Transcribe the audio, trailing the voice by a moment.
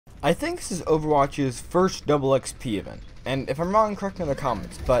I think this is Overwatch's first double XP event, and if I'm wrong, correct me in the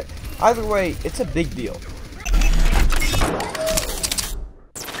comments, but either way, it's a big deal.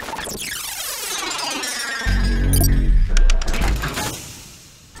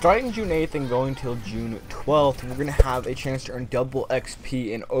 Starting June 8th and going till June 12th, we're going to have a chance to earn double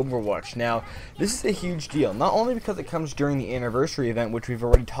XP in Overwatch. Now, this is a huge deal, not only because it comes during the anniversary event, which we've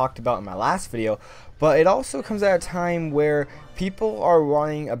already talked about in my last video, but it also comes at a time where people are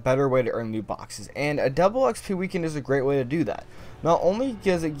wanting a better way to earn loot boxes, and a double XP weekend is a great way to do that. Not only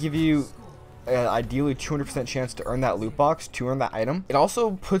does it give you ideally 200% chance to earn that loot box, to earn that item, it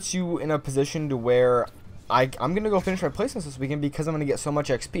also puts you in a position to where I'm going to go finish my placements this weekend because I'm going to get so much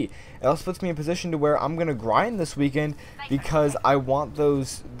XP. It also puts me in a position to where I'm going to grind this weekend because I want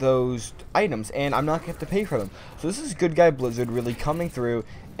those items and I'm not going to have to pay for them. So this is Good Guy Blizzard really coming through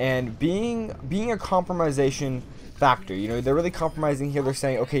and being a compromisation factor. You know, they're really compromising here. They're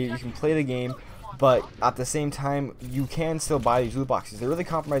saying, okay, you can play the game, but at the same time, you can still buy these loot boxes. They're really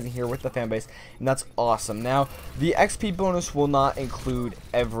compromising here with the fanbase, and that's awesome. Now, the XP bonus will not include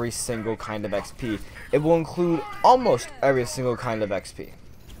every single kind of XP. It will include almost every single kind of XP.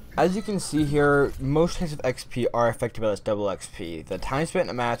 As you can see here, most kinds of XP are affected by this double XP. The time spent in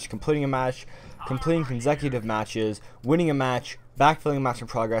a match, completing consecutive matches, winning a match, backfilling a match in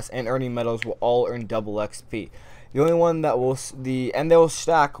progress, and earning medals will all earn double XP. The only one that will and they will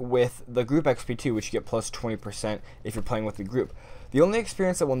stack with the group XP too, which you get plus 20% if you're playing with the group. The only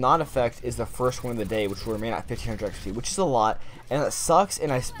experience that will not affect is the first one of the day, which will remain at 1500 XP, which is a lot, and it sucks.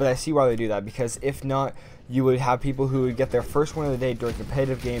 But I see why they do that, because if not, you would have people who would get their first one of the day during a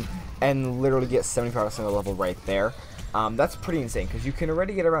competitive game and literally get 75% of the level right there. That's pretty insane, because you can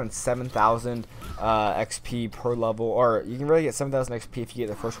already get around 7,000 XP per level, or you can really get 7,000 XP if you get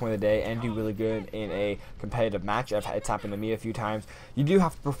the first one of the day and do really good in a competitive match. It's happened to me a few times. You do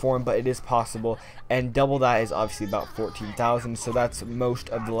have to perform, but it is possible, and double that is obviously about 14,000, so that's most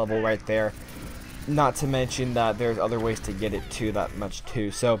of the level right there. Not to mention that there's other ways to get it to that much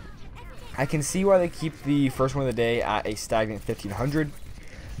too. So I can see why they keep the first one of the day at a stagnant 1,500,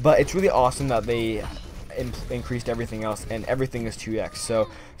 but it's really awesome that they increased everything else, and everything is 2x. So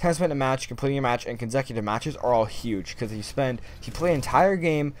time spent in a match, completing a match, and consecutive matches are all huge, because if you play an entire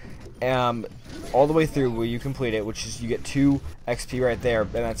game all the way through where you complete it, which is you get 2 XP right there,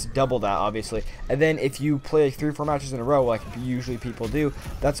 and that's double that obviously. And then if you play like 3 or 4 matches in a row, like usually people do,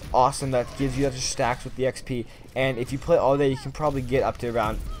 that's awesome. That gives you, that just stacks with the XP. And if you play all day, you can probably get up to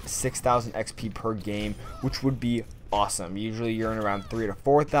around 6,000 XP per game, which would be awesome. Usually you earn around 3,000 to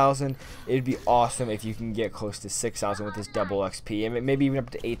 4,000. It'd be awesome if you can get close to 6,000 with this double XP, and maybe even up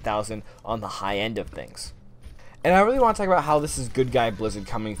to 8,000 on the high end of things. And I really want to talk about how this is Good Guy Blizzard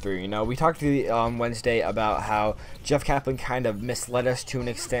coming through. You know, we talked on Wednesday about how Jeff Kaplan kind of misled us to an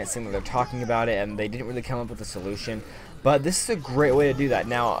extent, saying that they're talking about it and they didn't really come up with a solution. But this is a great way to do that.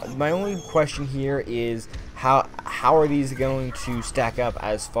 Now, my only question here is how are these going to stack up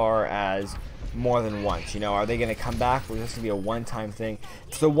as far as more than once? You know, are they going to come back, or is this going to be a one-time thing?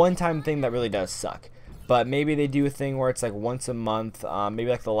 It's the one-time thing that really does suck. But maybe they do a thing where it's like once a month, maybe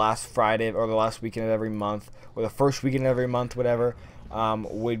like the last Friday or the last weekend of every month, or the first weekend of every month, whatever,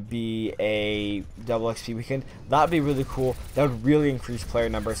 would be a double XP weekend. That would be really cool. That would really increase player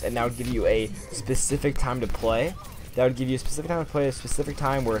numbers, and that would give you a specific time to play. That would give you a specific time to play, a specific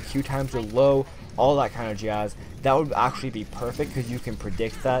time where queue times are low, all that kind of jazz. That would actually be perfect, because you can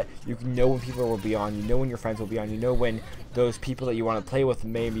predict that. You can know when people will be on, you know when your friends will be on, you know when those people that you want to play with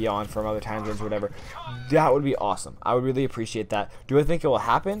may be on from other time zones or whatever. That would be awesome. I would really appreciate that. Do I think it will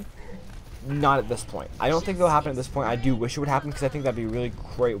happen? Not at this point. I don't think it'll happen at this point. I do wish it would happen, because I think that'd be a really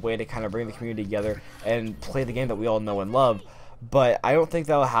great way to kind of bring the community together and play the game that we all know and love. But I don't think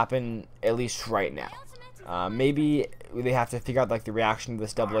that'll happen, at least right now. Maybe they have to figure out like the reaction to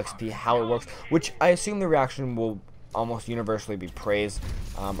this double XP, how it works, which I assume the reaction will almost universally be praise,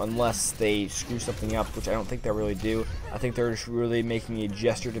 unless they screw something up, which I don't think they really do. I think they're just really making a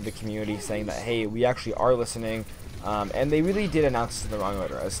gesture to the community, saying that, hey, we actually are listening, and they really did announce it in the wrong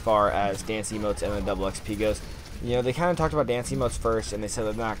order as far as dance emotes and the double XP goes. You know, they kind of talked about dance emotes first, and they said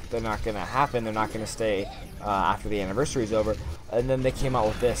they're not going to happen, they're not going to stay after the anniversary is over, and then they came out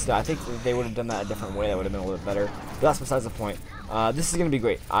with this. I think they would have done that a different way. That would have been a little bit better, but that's besides the point. This is going to be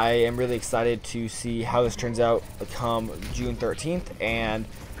great. I am really excited to see how this turns out come June 13th, and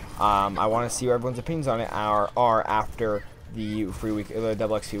I want to see what everyone's opinions on it are after the the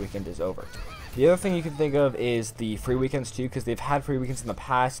double XP weekend is over. The other thing you can think of is the free weekends too, because they've had free weekends in the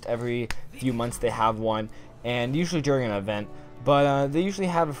past. Every few months they have one, and usually during an event. But they usually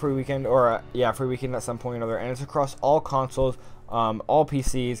have a free weekend, or free weekend at some point or another, and it's across all consoles, all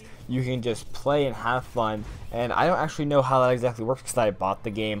PCs. You can just play and have fun. And I don't actually know how that exactly works because I bought the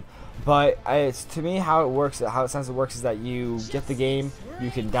game. But it's, to me, how it sounds it works is that you get the game,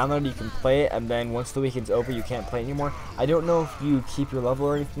 you can download it, you can play it, and then once the weekend's over, you can't play it anymore. I don't know if you keep your level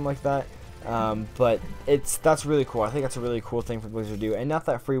or anything like that. But that's really cool. I think that's a really cool thing for Blizzard to do. And not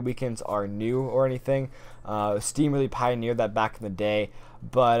that free weekends are new or anything. Steam really pioneered that back in the day.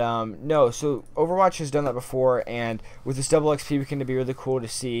 But no, so Overwatch has done that before, and with this double XP weekend, it'd be really cool to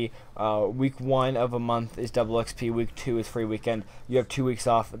see. Week 1 of a month is double XP. Week 2 is free weekend. You have 2 weeks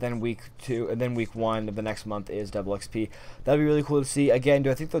off. Then week 2, and then week 1 of the next month is double XP. That'd be really cool to see. Again,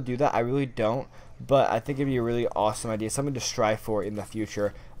 do I think they'll do that? I really don't. But I think it'd be a really awesome idea, something to strive for in the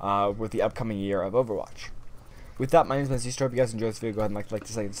future with the upcoming year of Overwatch. With that, my name is Messi. I hope you guys enjoyed this video. Go ahead and like,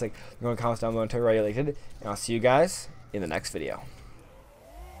 dislike, go in the comments down below and tell me why you liked it. And I'll see you guys in the next video.